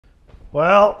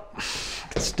Well,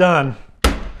 it's done.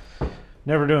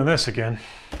 Never doing this again.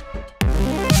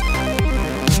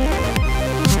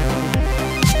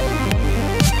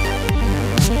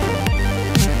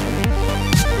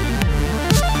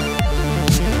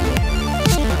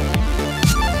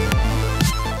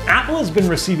 Apple has been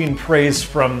receiving praise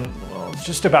from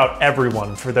just about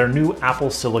everyone for their new Apple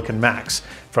Silicon Macs,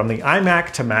 from the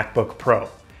iMac to MacBook Pro.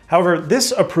 However,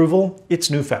 this approval, it's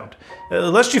newfound.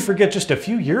 Lest you forget, just a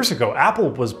few years ago, Apple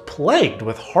was plagued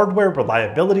with hardware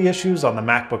reliability issues on the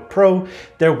MacBook Pro.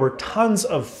 There were tons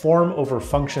of form over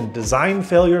function design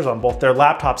failures on both their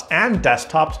laptops and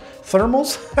desktops.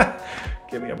 Thermals?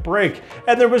 Give me a break.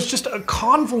 And there was just a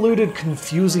convoluted,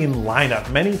 confusing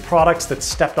lineup. Many products that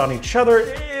stepped on each other.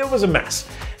 It was a mess.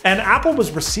 And Apple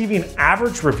was receiving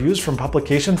average reviews from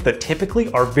publications that typically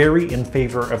are very in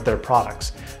favor of their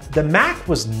products. The Mac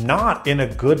was not in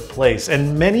a good place,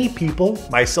 and many people,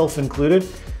 myself included,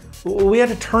 we had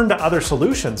to turn to other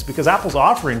solutions because Apple's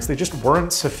offerings, they just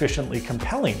weren't sufficiently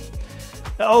compelling.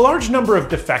 A large number of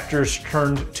defectors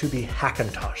turned to the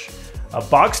Hackintosh, a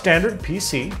bog standard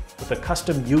PC with a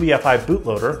custom UEFI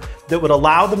bootloader that would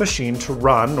allow the machine to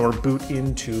run or boot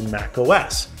into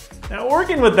macOS. Now,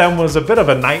 working with them was a bit of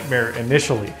a nightmare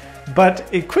initially, but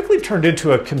it quickly turned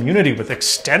into a community with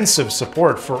extensive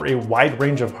support for a wide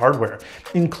range of hardware,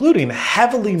 including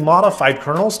heavily modified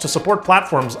kernels to support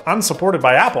platforms unsupported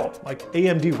by Apple, like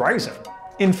AMD Ryzen.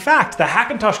 In fact, the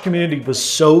Hackintosh community was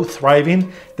so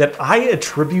thriving that I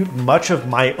attribute much of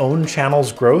my own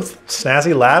channel's growth,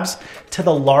 Snazzy Labs, to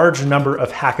the large number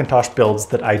of Hackintosh builds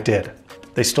that I did.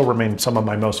 They still remain some of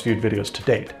my most viewed videos to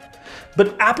date.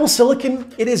 But Apple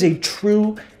Silicon,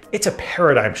 it's a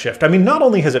paradigm shift. I mean, not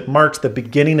only has it marked the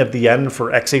beginning of the end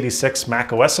for x86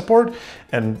 macOS support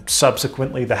and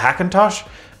subsequently the Hackintosh,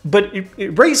 but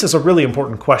it raises a really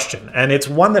important question, and it's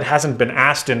one that hasn't been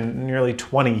asked in nearly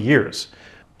 20 years.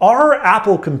 Are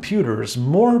Apple computers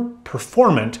more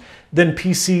performant than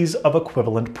PCs of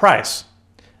equivalent price?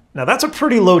 Now that's a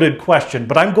pretty loaded question,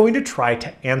 but I'm going to try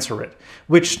to answer it,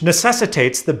 which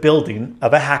necessitates the building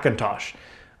of a Hackintosh.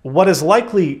 What is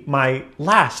likely my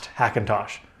last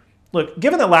Hackintosh. Look,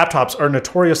 given that laptops are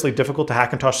notoriously difficult to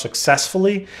Hackintosh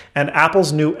successfully, and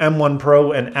Apple's new M1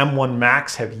 Pro and M1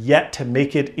 Max have yet to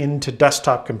make it into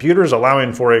desktop computers,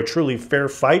 allowing for a truly fair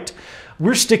fight,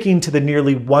 we're sticking to the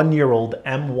nearly one-year-old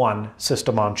M1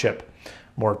 system on chip.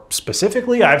 More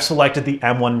specifically, I've selected the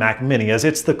M1 Mac Mini as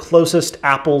it's the closest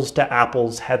apples to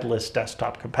apples headless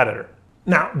desktop competitor.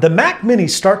 Now, the Mac Mini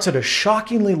starts at a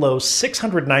shockingly low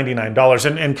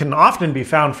 $699 and can often be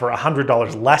found for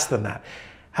 $100 less than that.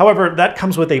 However, that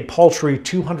comes with a paltry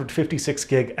 256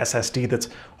 gig SSD that's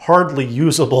hardly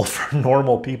usable for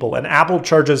normal people, and Apple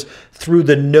charges through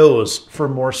the nose for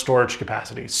more storage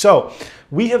capacity. So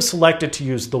we have selected to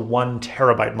use the 1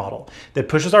 terabyte model that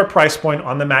pushes our price point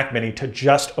on the Mac Mini to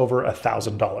just over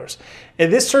 $1,000.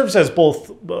 And this serves as both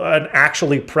an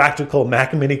actually practical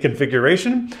Mac Mini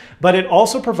configuration, but it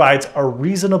also provides a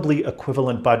reasonably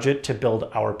equivalent budget to build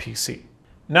our PC.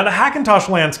 Now, the Hackintosh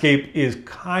landscape is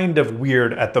kind of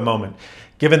weird at the moment,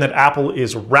 given that Apple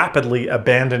is rapidly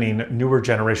abandoning newer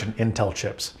generation Intel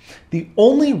chips. The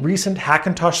only recent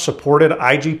Hackintosh-supported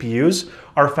iGPUs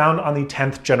are found on the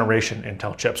 10th generation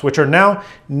Intel chips, which are now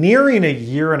nearing a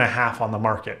year and a half on the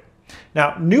market.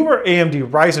 Now, newer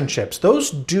AMD Ryzen chips,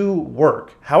 those do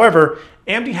work. However,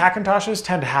 AMD Hackintoshes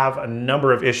tend to have a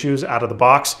number of issues out of the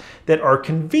box that are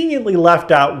conveniently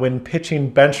left out when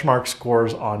pitching benchmark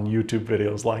scores on YouTube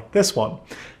videos like this one.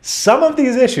 Some of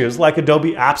these issues, like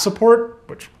Adobe App Support,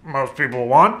 which most people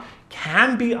want,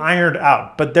 can be ironed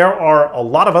out, but there are a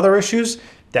lot of other issues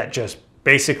that just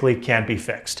basically can't be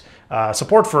fixed.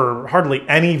 Support for hardly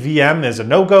any VM is a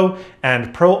no-go,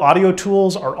 and pro audio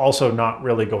tools are also not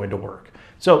really going to work.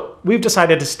 So we've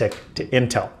decided to stick to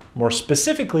Intel, more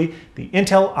specifically the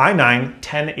Intel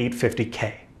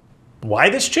i9-10850K. Why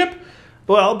this chip?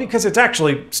 Well, because it's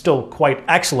actually still quite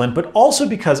excellent, but also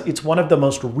because it's one of the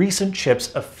most recent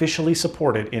chips officially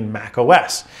supported in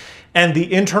macOS. And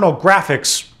the internal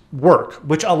graphics work,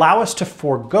 which allow us to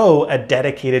forego a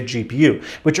dedicated GPU,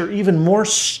 which are even more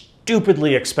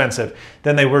stupidly expensive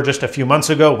than they were just a few months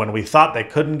ago when we thought they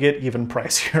couldn't get even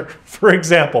pricier. For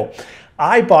example,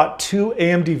 I bought 2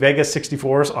 AMD Vega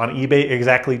 64s on eBay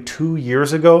exactly 2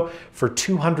 years ago for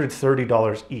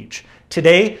 $230 each.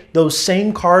 Today, those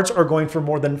same cards are going for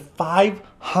more than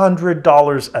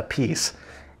 $500 a piece.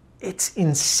 It's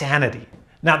insanity.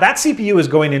 Now that CPU is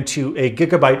going into a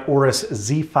Gigabyte Aorus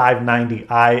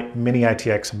Z590i Mini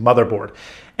ITX motherboard.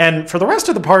 And for the rest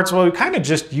of the parts, well, we kind of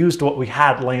just used what we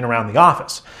had laying around the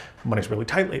office. Money's really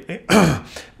tight lately.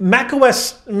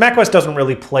 macOS doesn't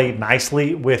really play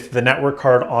nicely with the network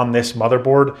card on this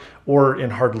motherboard or in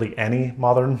hardly any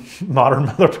modern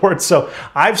motherboard. So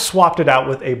I've swapped it out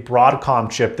with a Broadcom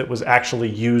chip that was actually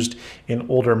used in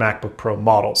older MacBook Pro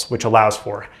models, which allows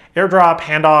for AirDrop,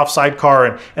 handoff,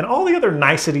 sidecar, and all the other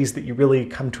niceties that you really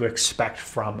come to expect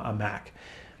from a Mac.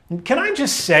 Can I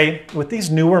just say, with these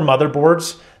newer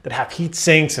motherboards that have heat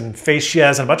sinks and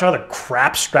fascias and a bunch of other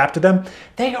crap strapped to them,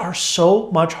 they are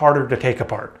so much harder to take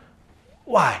apart.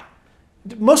 Why?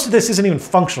 Most of this isn't even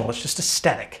functional, it's just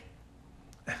aesthetic.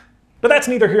 But that's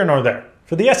neither here nor there.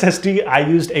 For the SSD, I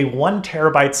used a 1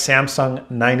 terabyte Samsung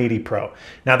 980 Pro.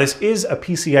 Now this is a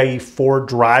PCIe 4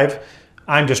 drive.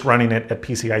 I'm just running it at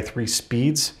PCIe 3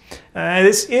 speeds.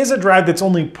 This is a drive that's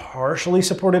only partially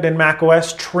supported in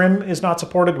macOS. Trim is not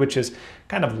supported, which is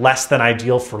kind of less than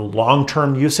ideal for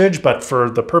long-term usage, but for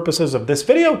the purposes of this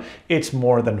video, it's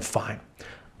more than fine.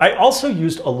 I also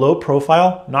used a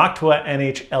low-profile Noctua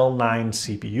NHL9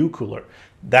 CPU cooler.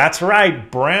 That's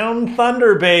right, Brown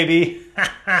Thunder, baby.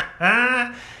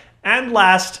 And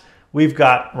last, we've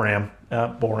got RAM.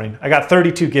 Boring. I got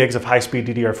 32 gigs of high-speed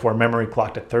DDR4 memory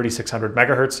clocked at 3600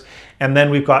 megahertz, and then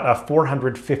we've got a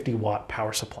 450 watt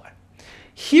power supply.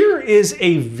 Here is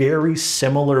a very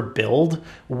similar build,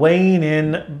 weighing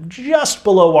in just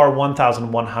below our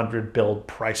 1100 build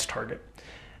price target.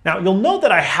 Now, you'll note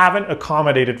that I haven't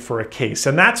accommodated for a case,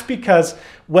 and that's because,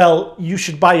 well, you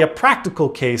should buy a practical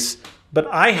case, but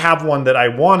I have one that I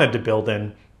wanted to build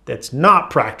in that's not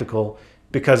practical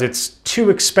because it's too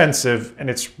expensive and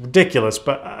it's ridiculous,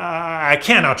 but I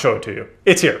cannot show it to you.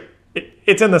 It's here.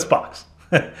 It's in this box.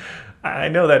 I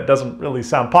know that doesn't really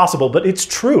sound possible, but it's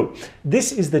true.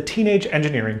 This is the Teenage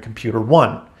Engineering Computer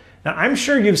 1. Now, I'm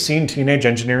sure you've seen Teenage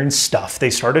Engineering stuff. They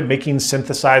started making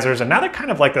synthesizers, and now they're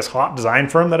kind of like this hot design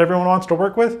firm that everyone wants to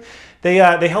work with. They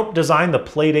helped design the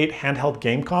Playdate handheld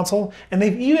game console, and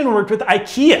they've even worked with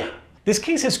IKEA. This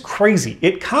case is crazy.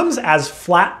 It comes as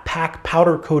flat pack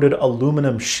powder-coated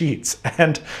aluminum sheets,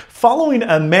 and following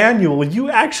a manual, you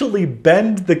actually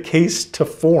bend the case to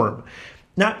form.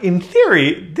 Now, in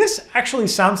theory, this actually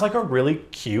sounds like a really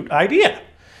cute idea.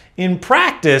 In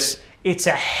practice, it's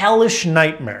a hellish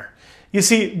nightmare. You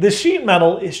see, the sheet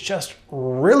metal is just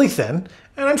really thin,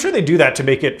 and I'm sure they do that to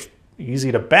make it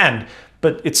easy to bend,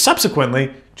 but it's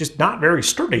subsequently just not very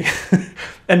sturdy.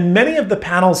 And many of the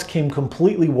panels came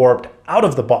completely warped out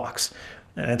of the box,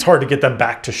 and it's hard to get them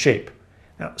back to shape.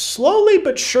 Now, slowly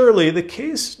but surely, the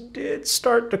case did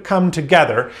start to come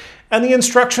together, and the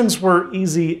instructions were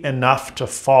easy enough to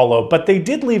follow, but they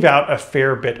did leave out a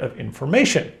fair bit of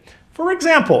information. For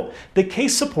example, the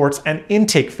case supports an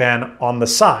intake fan on the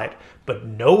side, but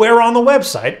nowhere on the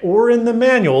website or in the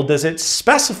manual does it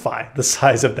specify the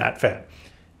size of that fan.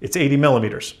 It's 80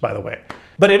 millimeters, by the way.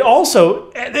 But it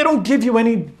also, they don't give you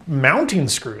any mounting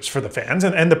screws for the fans,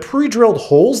 and the pre-drilled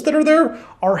holes that are there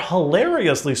are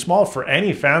hilariously small for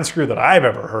any fan screw that I've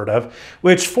ever heard of,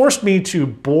 which forced me to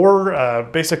bore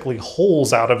basically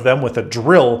holes out of them with a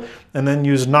drill and then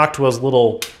use Noctua's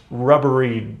little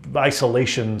rubbery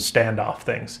isolation standoff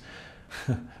things.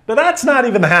 But that's not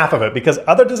even half of it, because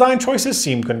other design choices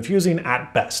seem confusing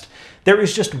at best. There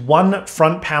is just one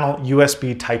front panel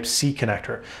USB Type-C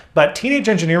connector, but Teenage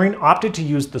Engineering opted to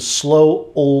use the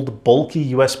slow, old,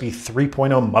 bulky USB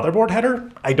 3.0 motherboard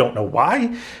header. I don't know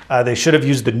why. They should have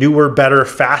used the newer, better,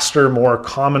 faster, more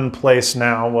commonplace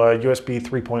now USB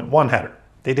 3.1 header.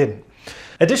 They didn't.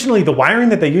 Additionally, the wiring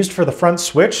that they used for the front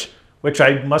switch, which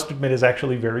I must admit is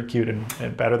actually very cute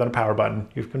and better than a power button.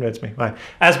 You've convinced me. Fine.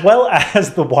 As well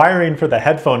as the wiring for the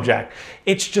headphone jack.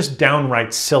 It's just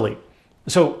downright silly.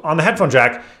 So on the headphone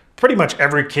jack, pretty much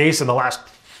every case in the last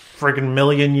friggin'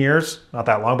 million years, not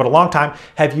that long, but a long time,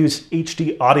 have used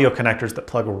HD audio connectors that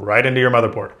plug right into your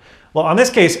motherboard. Well, on this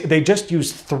case, they just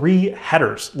used 3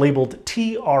 headers labeled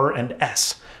T, R, and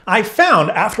S. I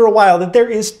found after a while that there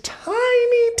is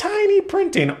tiny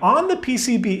printing on the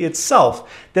PCB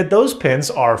itself that those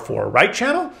pins are for right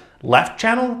channel, left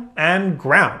channel, and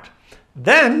ground.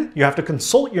 Then you have to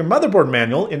consult your motherboard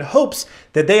manual in hopes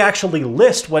that they actually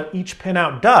list what each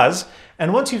pinout does,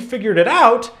 and once you've figured it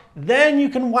out, then you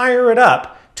can wire it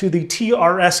up to the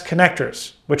TRS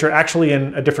connectors, which are actually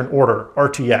in a different order,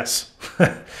 RTS.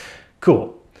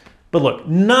 Cool. But look,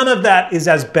 none of that is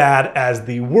as bad as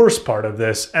the worst part of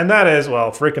this, and that is,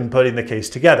 well, frickin' putting the case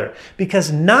together,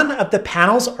 because none of the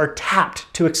panels are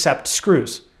tapped to accept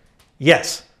screws.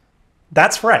 Yes,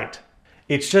 that's right.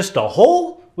 It's just a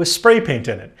hole with spray paint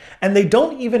in it, and they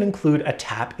don't even include a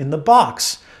tap in the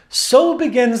box. So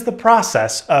begins the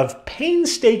process of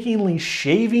painstakingly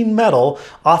shaving metal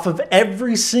off of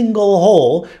every single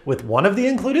hole with one of the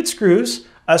included screws,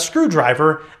 a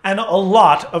screwdriver, and a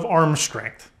lot of arm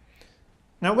strength.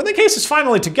 Now, when the case is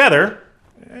finally together,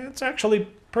 it's actually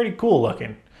pretty cool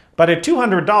looking. But at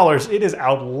 $200, it is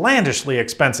outlandishly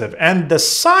expensive. And the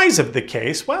size of the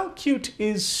case, well, cute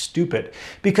is stupid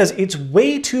because it's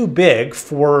way too big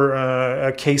for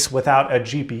a case without a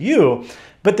GPU.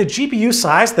 But the GPU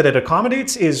size that it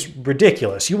accommodates is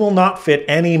ridiculous. You will not fit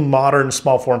any modern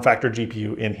small form factor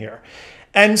GPU in here.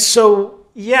 And so,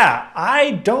 yeah,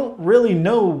 I don't really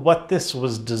know what this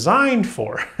was designed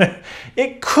for.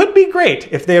 It could be great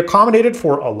if they accommodated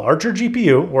for a larger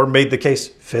GPU or made the case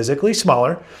physically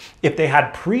smaller. If they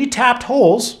had pre-tapped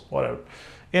holes, what an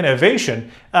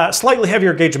innovation, slightly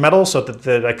heavier gauge metal so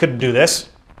that I couldn't do this.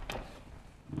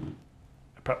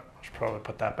 I should probably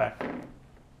put that back.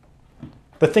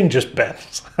 The thing just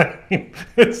bends. I mean,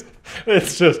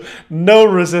 it's just no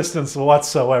resistance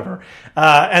whatsoever.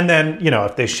 And then, you know,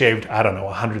 if they shaved, I don't know,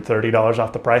 $130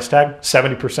 off the price tag,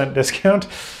 70% discount.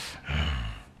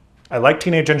 I like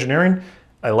teenage engineering.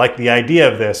 I like the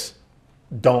idea of this.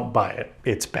 Don't buy it.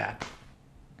 It's bad.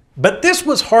 But this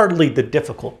was hardly the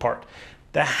difficult part.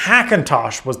 The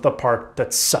Hackintosh was the part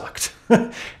that sucked.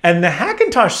 And the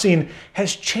Hackintosh scene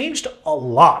has changed a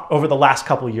lot over the last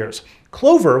couple of years.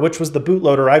 Clover, which was the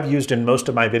bootloader I've used in most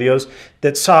of my videos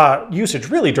that saw usage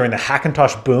really during the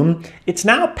Hackintosh boom, it's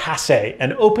now passé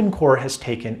and OpenCore has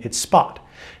taken its spot.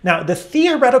 Now, the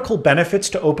theoretical benefits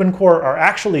to OpenCore are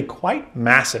actually quite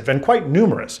massive and quite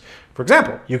numerous. For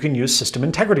example, you can use system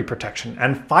integrity protection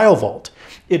and file vault.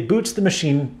 It boots the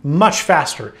machine much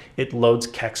faster. It loads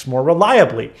kex more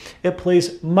reliably. It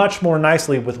plays much more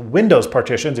nicely with Windows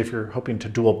partitions if you're hoping to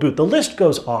dual boot. The list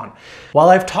goes on. While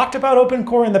I've talked about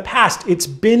OpenCore in the past, it's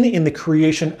been in the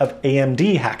creation of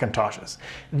AMD Hackintoshes.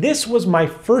 This was my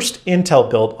first Intel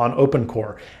build on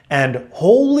OpenCore, and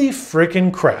holy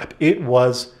frickin' crap, it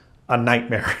was a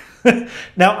nightmare.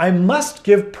 Now, I must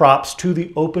give props to the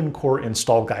OpenCore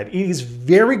install guide. It is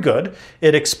very good.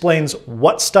 It explains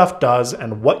what stuff does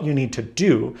and what you need to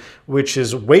do, which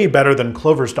is way better than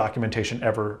Clover's documentation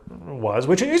ever was,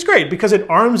 which is great because it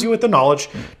arms you with the knowledge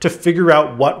to figure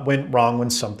out what went wrong when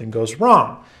something goes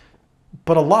wrong.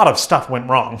 But a lot of stuff went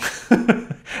wrong.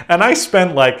 And I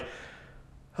spent like,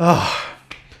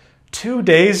 2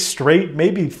 days straight,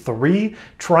 maybe 3,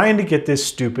 trying to get this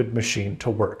stupid machine to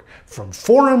work. From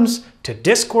forums to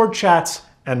Discord chats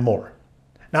and more.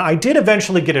 Now, I did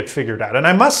eventually get it figured out, and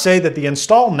I must say that the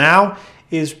install now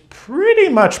is pretty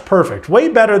much perfect. Way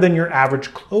better than your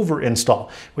average Clover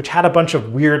install, which had a bunch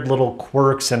of weird little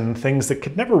quirks and things that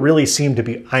could never really seem to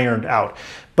be ironed out.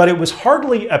 But it was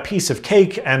hardly a piece of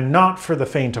cake and not for the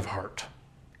faint of heart.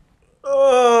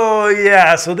 Oh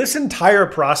yeah, so this entire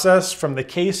process from the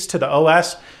case to the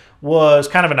OS was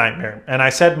kind of a nightmare, and I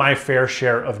said my fair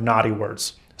share of naughty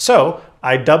words. So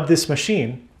I dubbed this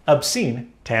machine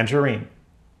Obscene Tangerine.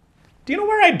 Do you know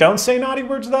where I don't say naughty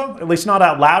words though? At least not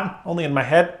out loud, only in my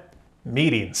head?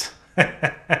 Meetings.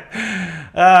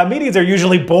 Meetings are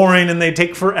usually boring and they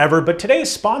take forever, but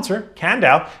today's sponsor,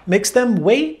 Kandao, makes them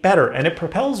way better, and it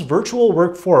propels virtual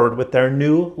work forward with their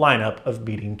new lineup of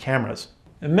meeting cameras.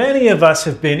 Many of us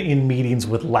have been in meetings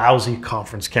with lousy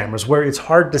conference cameras where it's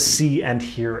hard to see and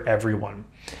hear everyone.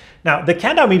 Now, the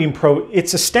Kandao Meeting Pro,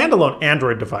 it's a standalone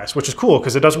Android device, which is cool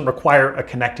because it doesn't require a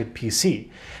connected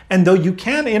PC. And though you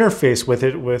can interface with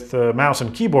it with a mouse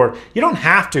and keyboard, you don't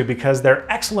have to because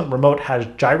their excellent remote has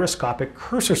gyroscopic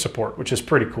cursor support, which is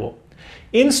pretty cool.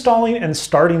 Installing and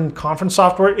starting conference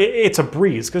software, it's a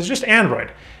breeze because it's just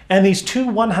Android. And these two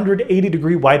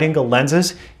 180-degree wide-angle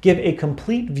lenses give a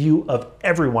complete view of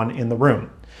everyone in the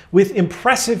room. With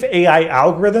impressive AI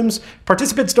algorithms,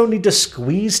 participants don't need to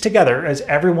squeeze together as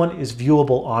everyone is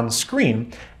viewable on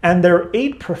screen. And their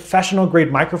 8 professional-grade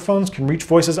microphones can reach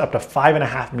voices up to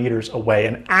 5.5 meters away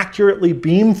and accurately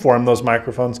beamform those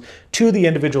microphones to the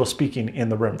individual speaking in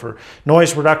the room for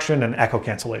noise reduction and echo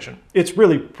cancellation. It's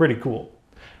really pretty cool.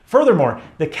 Furthermore,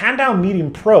 the Kandao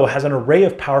Meeting Pro has an array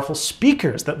of powerful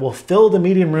speakers that will fill the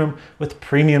meeting room with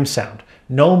premium sound.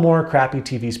 No more crappy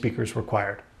TV speakers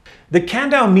required. The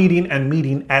Kandao Meeting and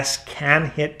Meeting S can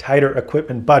hit tighter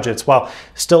equipment budgets while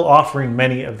still offering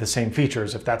many of the same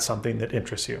features if that's something that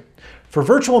interests you. For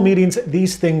virtual meetings,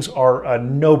 these things are a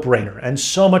no-brainer and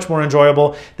so much more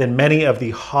enjoyable than many of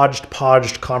the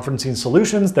hodgepodge conferencing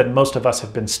solutions that most of us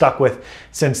have been stuck with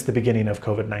since the beginning of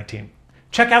COVID-19.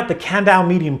 Check out the Kandao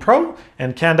Meeting Pro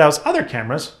and Kandao's other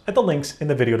cameras at the links in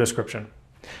the video description.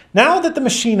 Now that the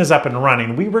machine is up and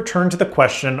running, we return to the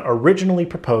question originally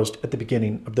proposed at the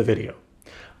beginning of the video.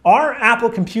 Are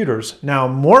Apple computers now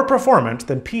more performant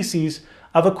than PCs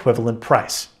of equivalent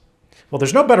price? Well,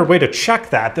 there's no better way to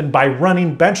check that than by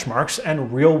running benchmarks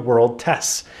and real-world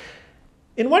tests.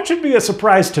 In what should be a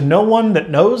surprise to no one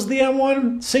that knows the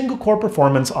M1, single-core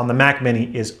performance on the Mac Mini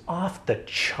is off the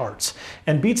charts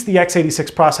and beats the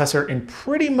x86 processor in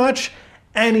pretty much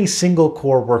any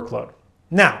single-core workload.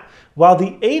 Now, while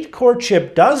the 8-core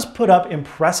chip does put up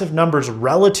impressive numbers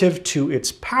relative to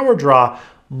its power draw,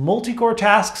 multi-core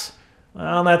tasks,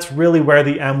 well, that's really where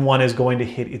the M1 is going to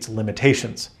hit its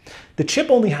limitations. The chip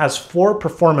only has 4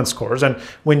 performance cores, and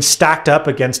when stacked up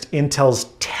against Intel's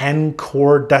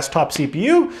 10-core desktop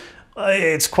CPU,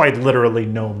 it's quite literally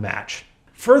no match.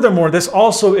 Furthermore, this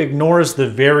also ignores the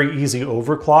very easy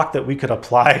overclock that we could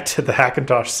apply to the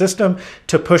Hackintosh system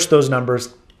to push those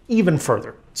numbers even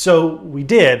further. So we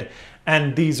did,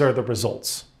 and these are the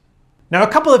results. Now, a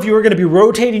couple of you are going to be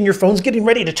rotating your phones, getting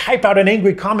ready to type out an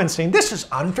angry comment saying this is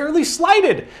unfairly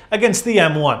slighted against the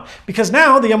M1, because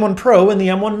now the M1 Pro and the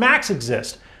M1 Max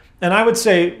exist. And I would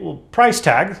say, well, price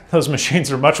tag, those machines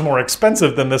are much more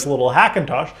expensive than this little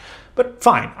Hackintosh, but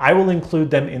fine, I will include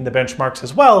them in the benchmarks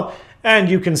as well. And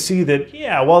you can see that,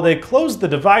 yeah, while they close the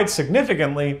divide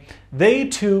significantly, they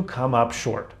too come up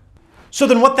short. So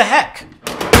then what the heck?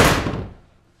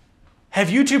 Have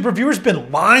YouTube reviewers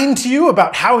been lying to you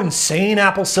about how insane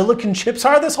Apple Silicon chips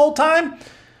are this whole time?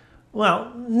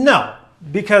 Well, no,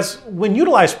 because when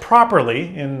utilized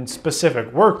properly in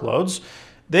specific workloads,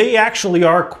 they actually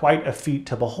are quite a feat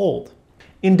to behold.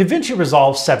 In DaVinci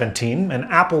Resolve 17, an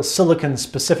Apple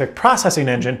Silicon-specific processing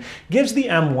engine gives the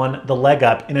M1 the leg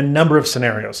up in a number of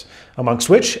scenarios, amongst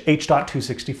which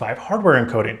H.265 hardware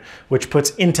encoding, which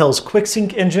puts Intel's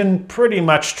QuickSync engine pretty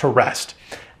much to rest.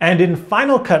 And in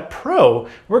Final Cut Pro,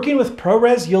 working with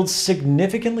ProRes yields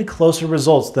significantly closer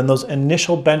results than those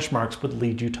initial benchmarks would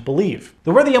lead you to believe.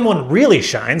 The where the M1 really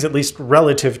shines, at least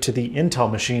relative to the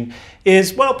Intel machine,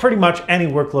 is, well, pretty much any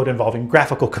workload involving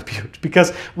graphical compute.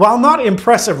 Because while not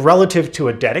impressive relative to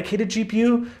a dedicated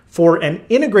GPU, for an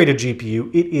integrated GPU,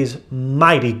 it is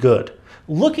mighty good.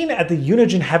 Looking at the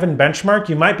Unigen Heaven benchmark,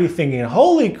 you might be thinking,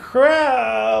 holy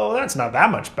crap, that's not that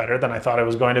much better than I thought it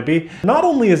was going to be. Not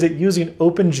only is it using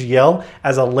OpenGL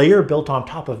as a layer built on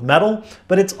top of Metal,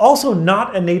 but it's also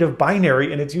not a native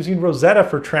binary and it's using Rosetta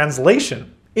for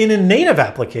translation. In a native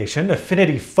application,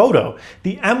 Affinity Photo,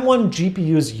 the M1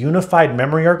 GPU's unified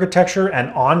memory architecture and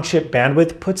on-chip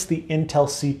bandwidth puts the Intel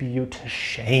CPU to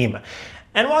shame.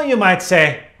 And while you might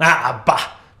say,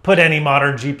 put any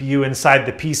modern GPU inside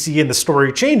the PC and the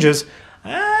story changes,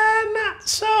 not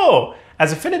so.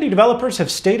 As Affinity developers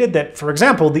have stated that, for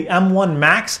example, the M1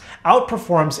 Max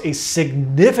outperforms a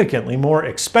significantly more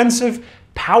expensive,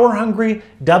 power-hungry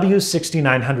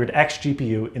W6900X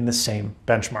GPU in the same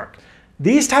benchmark.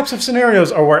 These types of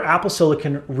scenarios are where Apple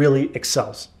Silicon really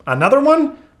excels. Another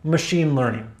one, machine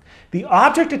learning. The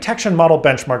object detection model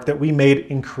benchmark that we made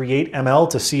in Create ML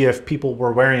to see if people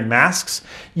were wearing masks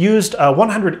used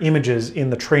 100 images in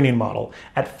the training model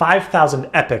at 5,000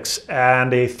 epochs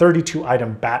and a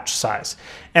 32-item batch size.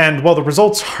 And while the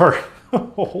results are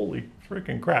holy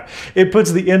freaking crap, it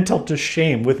puts the Intel to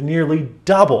shame with nearly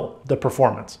double the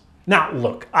performance. Now,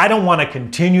 look, I don't want to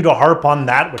continue to harp on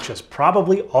that, which has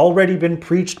probably already been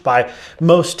preached by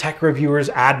most tech reviewers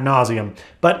ad nauseum,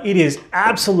 but it is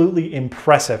absolutely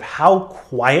impressive how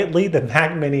quietly the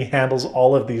Mac Mini handles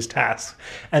all of these tasks,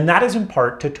 and that is in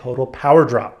part to total power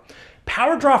draw.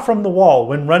 Power draw from the wall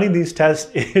when running these tests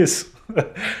is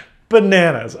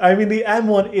bananas. I mean, the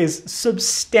M1 is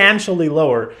substantially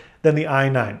lower than the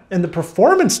i9, and the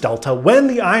performance delta when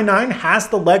the i9 has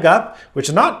the leg up, which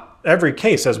is not every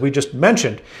case, as we just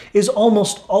mentioned, is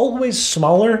almost always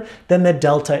smaller than the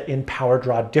delta in power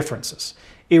draw differences.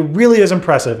 It really is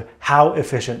impressive how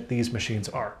efficient these machines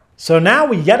are. So now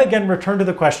we yet again return to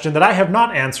the question that I have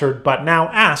not answered, but now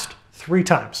asked 3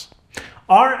 times.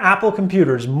 Are Apple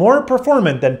computers more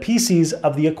performant than PCs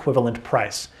of the equivalent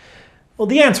price? Well,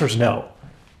 the answer is no,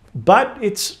 but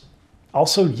it's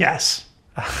also yes.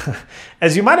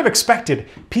 As you might have expected,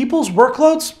 people's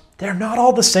workloads, they're not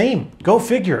all the same, go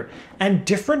figure. And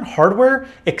different hardware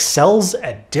excels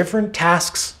at different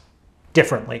tasks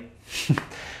differently.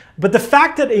 But the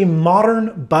fact that a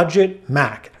modern budget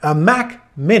Mac, a Mac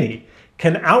Mini,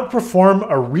 can outperform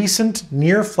a recent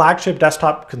near flagship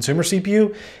desktop consumer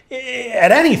CPU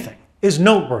at anything is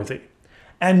noteworthy.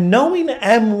 And knowing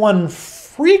M1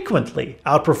 frequently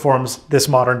outperforms this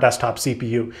modern desktop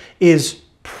CPU is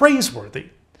praiseworthy.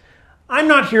 I'm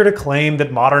not here to claim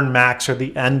that modern Macs are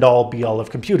the end-all be-all of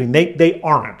computing. They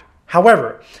aren't.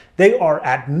 However, they are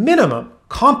at minimum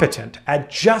competent at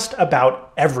just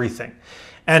about everything.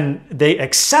 and they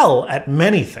excel at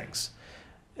many things.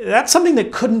 That's something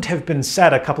that couldn't have been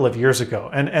said a couple of years ago,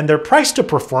 and their price to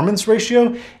performance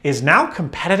ratio is now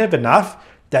competitive enough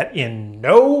that in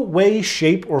no way,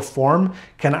 shape, or form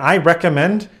can I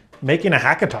recommend making a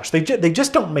Hackintosh. They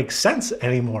just don't make sense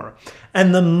anymore.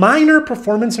 And the minor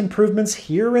performance improvements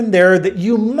here and there that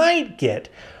you might get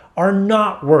are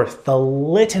not worth the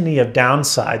litany of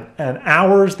downside and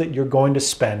hours that you're going to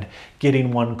spend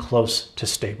getting one close to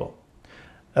stable.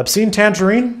 Obscene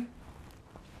Tangerine,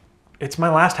 it's my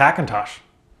last Hackintosh.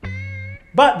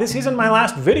 But this isn't my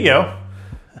last video.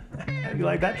 How do you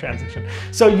like that transition?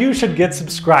 So you should get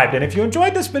subscribed. And if you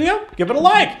enjoyed this video, give it a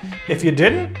like. If you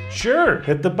didn't, sure,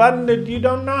 hit the button that you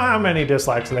don't know how many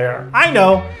dislikes there are. I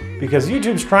know, because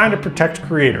YouTube's trying to protect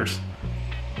creators.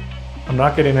 I'm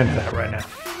not getting into that right now.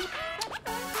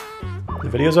 The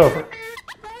video's over.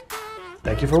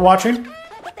 Thank you for watching.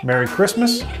 Merry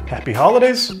Christmas, Happy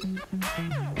Holidays.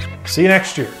 See you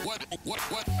next year.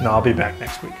 And I'll be back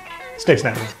next week. Stay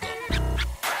snazzy.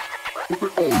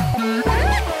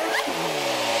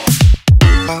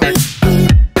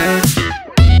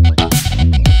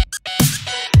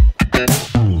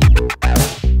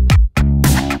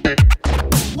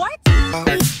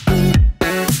 What?